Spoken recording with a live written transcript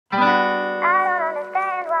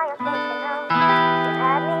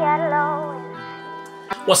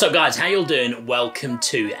What's up guys, how you all doing? Welcome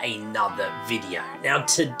to another video. Now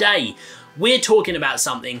today we're talking about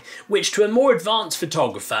something which to a more advanced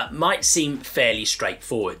photographer might seem fairly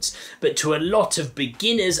straightforward, but to a lot of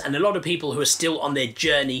beginners and a lot of people who are still on their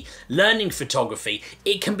journey learning photography,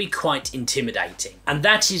 it can be quite intimidating. And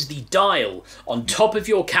that is the dial on top of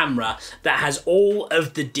your camera that has all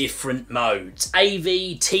of the different modes.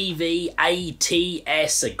 AV, TV,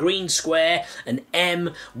 ATS, a green square, an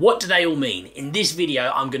M. What do they all mean? In this video,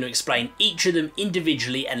 I'm going to explain each of them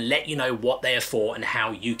individually and let you know what they are for and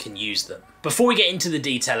how you can use them. Before we get into the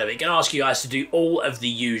detail of it, I'm going to ask you guys to do all of the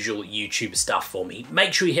usual YouTube stuff for me.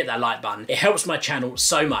 Make sure you hit that like button. It helps my channel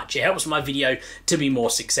so much. It helps my video to be more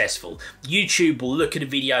successful. YouTube will look at a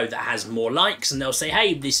video that has more likes and they'll say,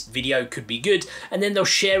 hey, this video could be good, and then they'll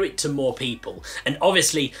share it to more people. And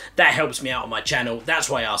obviously that helps me out on my channel. That's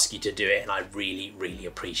why I ask you to do it, and I really, really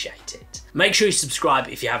appreciate it. Make sure you subscribe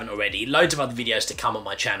if you haven't already. Loads of other videos to come on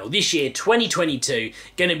my channel. This year, 2022,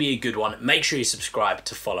 going to be a good one. Make sure you subscribe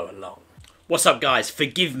to follow along. What's up guys,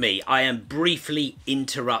 forgive me, I am briefly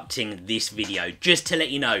interrupting this video just to let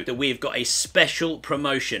you know that we've got a special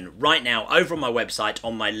promotion right now over on my website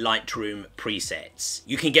on my Lightroom presets.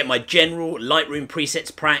 You can get my general Lightroom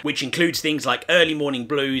presets pack, which includes things like early morning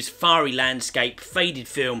blues, fiery landscape, faded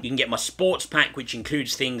film. You can get my sports pack, which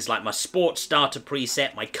includes things like my sports starter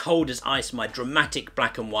preset, my cold as ice, my dramatic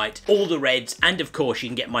black and white, all the reds, and of course you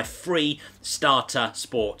can get my free starter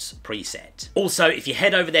sports preset. Also, if you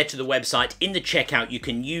head over there to the website, in the checkout, you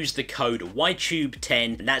can use the code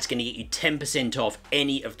YTube10, and that's going to get you 10% off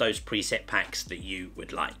any of those preset packs that you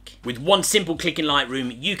would like. With one simple click in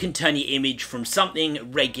Lightroom, you can turn your image from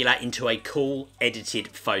something regular into a cool edited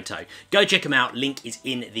photo. Go check them out, link is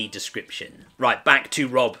in the description. Right, back to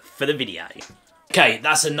Rob for the video. Okay,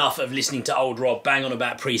 that's enough of listening to old Rob bang on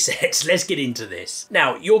about presets. Let's get into this.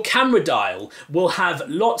 Now, your camera dial will have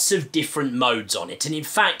lots of different modes on it, and in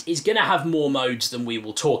fact, it's going to have more modes than we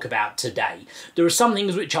will talk about today. There are some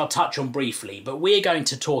things which I'll touch on briefly, but we're going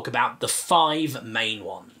to talk about the 5 main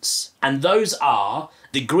ones. And those are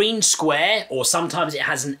the green square, or sometimes it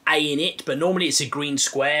has an A in it, but normally it's a green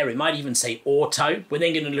square. It might even say auto. We're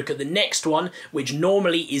then going to look at the next one, which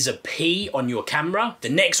normally is a P on your camera. The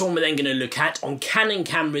next one we're then going to look at, on Canon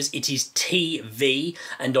cameras, it is TV,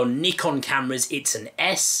 and on Nikon cameras, it's an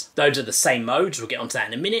S. Those are the same modes. We'll get onto that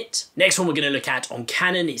in a minute. Next one we're going to look at, on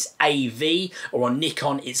Canon, it's AV, or on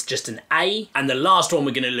Nikon, it's just an A. And the last one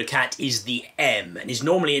we're going to look at is the M, and it's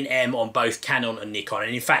normally an M on both Canon and Nikon,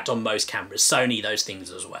 and in fact on most cameras, Sony, those things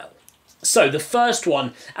as well. So the first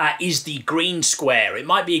one is the green square. It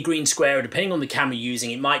might be a green square, depending on the camera you're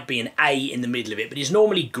using, it might be an A in the middle of it, but it's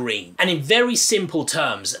normally green. And in very simple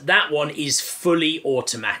terms, that one is fully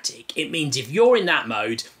automatic. It means if you're in that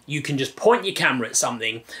mode, you can just point your camera at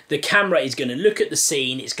something, the camera is going to look at the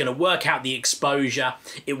scene, it's going to work out the exposure,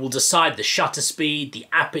 it will decide the shutter speed, the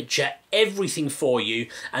aperture, everything for you,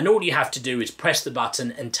 and all you have to do is press the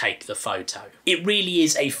button and take the photo. It really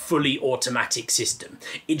is a fully automatic system.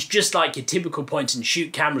 It's just like your typical point and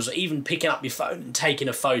shoot cameras, or even picking up your phone and taking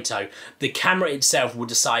a photo. The camera itself will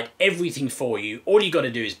decide everything for you. All you got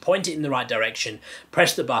to do is point it in the right direction,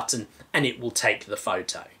 press the button, and it will take the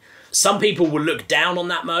photo. Some people will look down on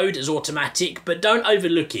that mode as automatic, but don't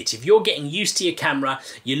overlook it. If you're getting used to your camera,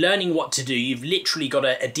 you're learning what to do, you've literally got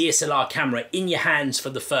a DSLR camera in your hands for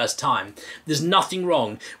the first time, there's nothing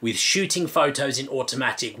wrong with shooting photos in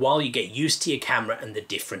automatic while you get used to your camera and the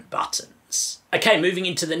different buttons. Okay, moving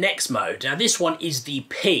into the next mode. Now this one is the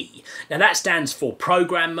P. Now that stands for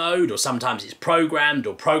program mode, or sometimes it's programmed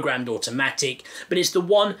or programmed automatic, but it's the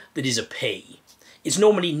one that is a P. It's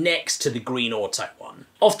normally next to the green auto one.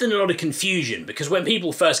 Often a lot of confusion, because when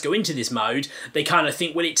people first go into this mode, they kind of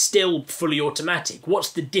think, well, it's still fully automatic.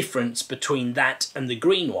 What's the difference between that and the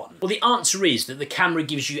green one? Well, the answer is that the camera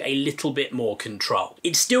gives you a little bit more control.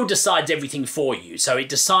 It still decides everything for you, so it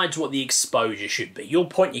decides what the exposure should be. You'll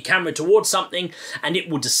point your camera towards something, and it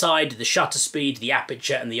will decide the shutter speed, the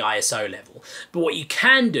aperture, and the ISO level. But what you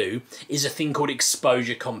can do is a thing called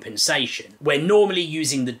exposure compensation, where normally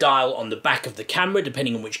using the dial on the back of the camera,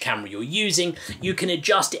 depending on which camera you're using, you can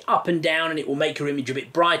adjust it up and down, and it will make your image a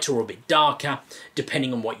bit brighter or a bit darker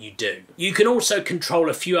depending on what you do. You can also control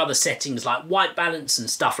a few other settings like white balance and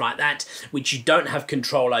stuff like that, which you don't have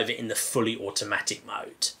control over in the fully automatic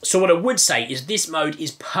mode. So what I would say is this mode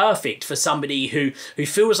is perfect for somebody who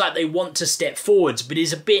feels like they want to step forwards but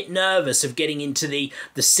is a bit nervous of getting into the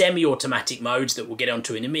semi-automatic modes that we'll get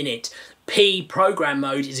onto in a minute, P, program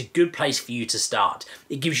mode, is a good place for you to start.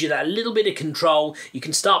 It gives you that little bit of control. You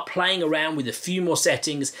can start playing around with a few more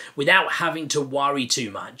settings without having to worry too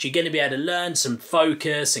much. You're going to be able to learn some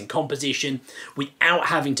focus and composition without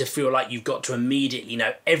having to feel like you've got to immediately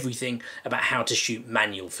know everything about how to shoot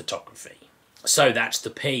manual photography. So that's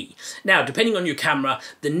the P. Now, depending on your camera,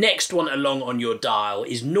 the next one along on your dial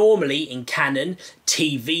is normally in Canon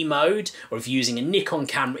TV mode, or if you're using a Nikon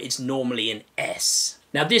camera, it's normally an S.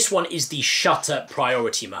 Now this one is the shutter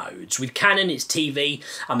priority modes. With Canon it's TV,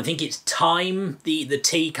 I think it's time the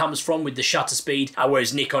T comes from with the shutter speed,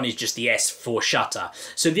 whereas Nikon is just the S for shutter.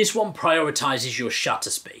 So this one prioritizes your shutter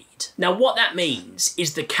speed. Now what that means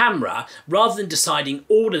is the camera, rather than deciding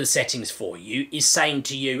all of the settings for you, is saying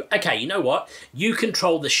to you, okay, you know what, you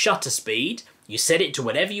control the shutter speed, you set it to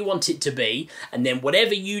whatever you want it to be, and then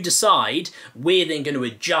whatever you decide, we're then going to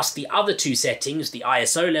adjust the other two settings, the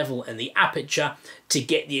ISO level and the aperture, to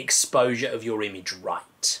get the exposure of your image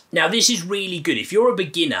right. Now this is really good. If you're a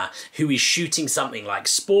beginner who is shooting something like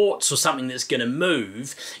sports or something that's going to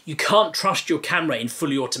move, you can't trust your camera in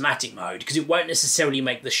fully automatic mode because it won't necessarily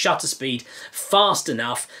make the shutter speed fast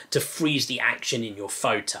enough to freeze the action in your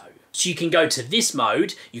photo. So you can go to this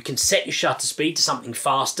mode, you can set your shutter speed to something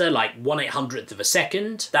faster, like 1/800th of a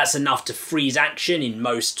second. That's enough to freeze action in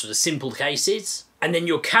most sort of simple cases. And then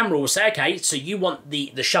your camera will say, okay, so you want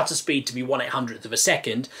the shutter speed to be 1/800th of a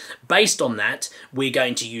second. Based on that, we're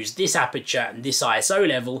going to use this aperture and this ISO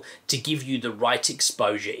level to give you the right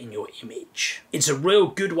exposure in your image. It's a real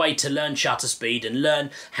good way to learn shutter speed and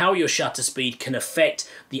learn how your shutter speed can affect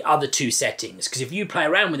the other two settings. Because if you play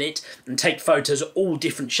around with it and take photos at all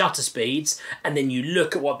different shutter speeds, and then you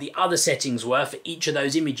look at what the other settings were for each of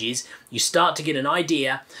those images, you start to get an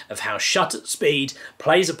idea of how shutter speed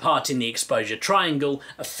plays a part in the exposure triangle,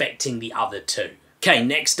 affecting the other two. Okay,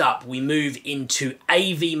 next up we move into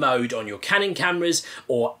AV mode on your Canon cameras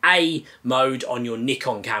or A mode on your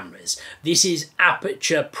Nikon cameras. This is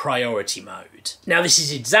aperture priority mode. Now this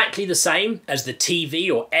is exactly the same as the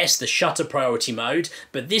TV or S, the shutter priority mode,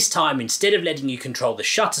 but this time instead of letting you control the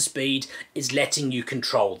shutter speed, it's letting you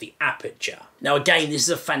control the aperture. Now again, this is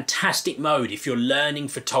a fantastic mode if you're learning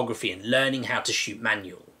photography and learning how to shoot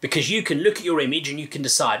manual. Because you can look at your image and you can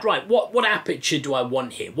decide, right, what aperture do I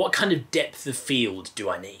want here? What kind of depth of field do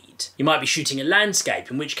I need? You might be shooting a landscape,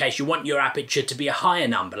 in which case you want your aperture to be a higher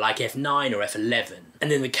number, like f9 or f11. And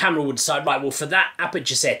then the camera will decide, right, well, for that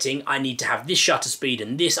aperture setting, I need to have this shutter speed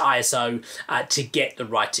and this ISO to get the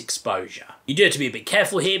right exposure. You do have to be a bit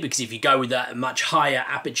careful here, because if you go with a much higher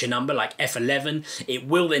aperture number, like f11, it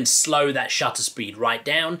will then slow that shutter speed right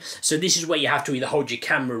down. So this is where you have to either hold your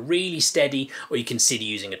camera really steady or you consider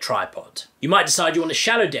using a tripod. You might decide you want a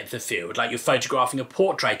shallow depth of field, like you're photographing a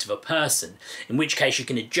portrait of a person, in which case you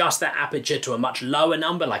can adjust that aperture to a much lower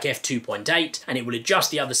number, like f2.8, and it will adjust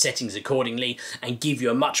the other settings accordingly and give you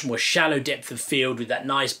a much more shallow depth of field with that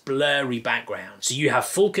nice blurry background. So you have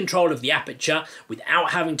full control of the aperture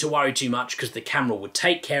without having to worry too much, because the camera will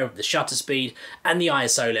take care of the shutter speed and the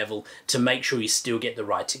ISO level to make sure you still get the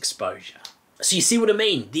right exposure. So you see what I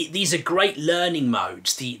mean? These are great learning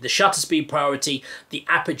modes, the shutter speed priority, the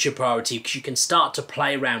aperture priority, because you can start to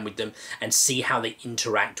play around with them and see how they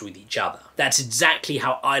interact with each other. That's exactly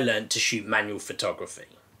how I learned to shoot manual photography.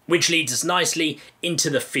 Which leads us nicely into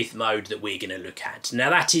the fifth mode that we're going to look at. Now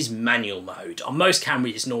that is manual mode. On most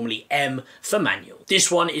cameras it's normally M for manual.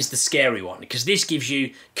 This one is the scary one, because this gives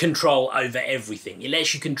you control over everything. It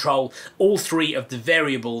lets you control all three of the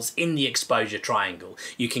variables in the exposure triangle.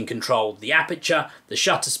 You can control the aperture, the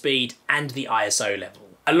shutter speed and the ISO level,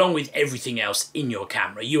 along with everything else in your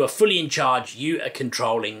camera. You are fully in charge, you are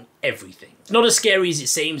controlling everything. It's not as scary as it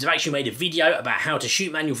seems. I've actually made a video about how to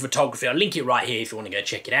shoot manual photography. I'll link it right here if you want to go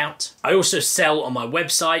check it out. I also sell on my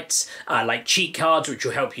websites like cheat cards which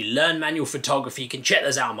will help you learn manual photography. You can check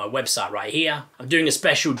those out on my website right here. I'm doing a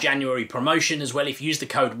special January promotion as well. If you use the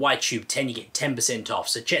code YTube10 you get 10% off,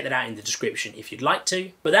 so check that out in the description if you'd like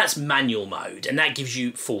to. But that's manual mode and that gives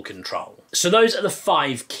you full control. So those are the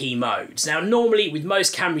 5 key modes. Now normally with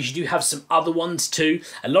most cameras you do have some other ones too.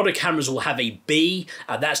 A lot of cameras will have a B,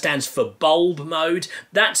 that stands for bulb mode.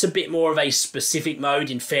 That's a bit more of a specific mode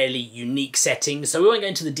in fairly unique settings, so we won't go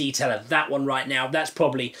into the detail of that one right now. That's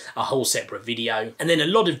probably a whole separate video. And then a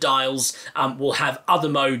lot of dials will have other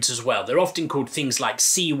modes as well. They're often called things like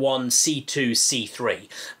C1, C2, C3.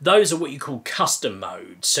 Those are what you call custom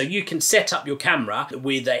modes. So you can set up your camera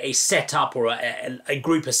with a setup or a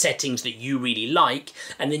group of settings that you really like,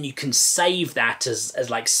 and then you can save that as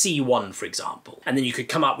like C1, for example. And then you could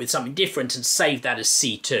come up with something different and save that as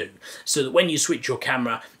C2, so that when you switch your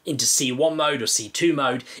camera into C1 mode or C2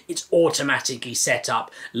 mode, it's automatically set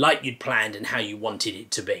up like you'd planned and how you wanted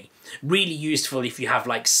it to be. Really useful if you have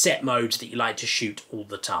like set modes that you like to shoot all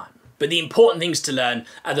the time. But the important things to learn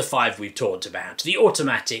are the 5 we've talked about: the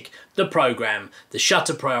automatic, the program, the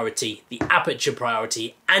shutter priority, the aperture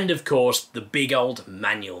priority, and of course the big old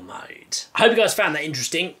manual mode. I hope you guys found that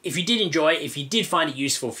interesting. If you did enjoy it, if you did find it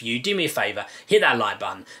useful for you, do me a favour, hit that like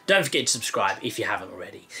button. Don't forget to subscribe if you haven't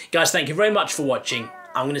already. Guys, thank you very much for watching.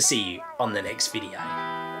 I'm going to see you on the next video.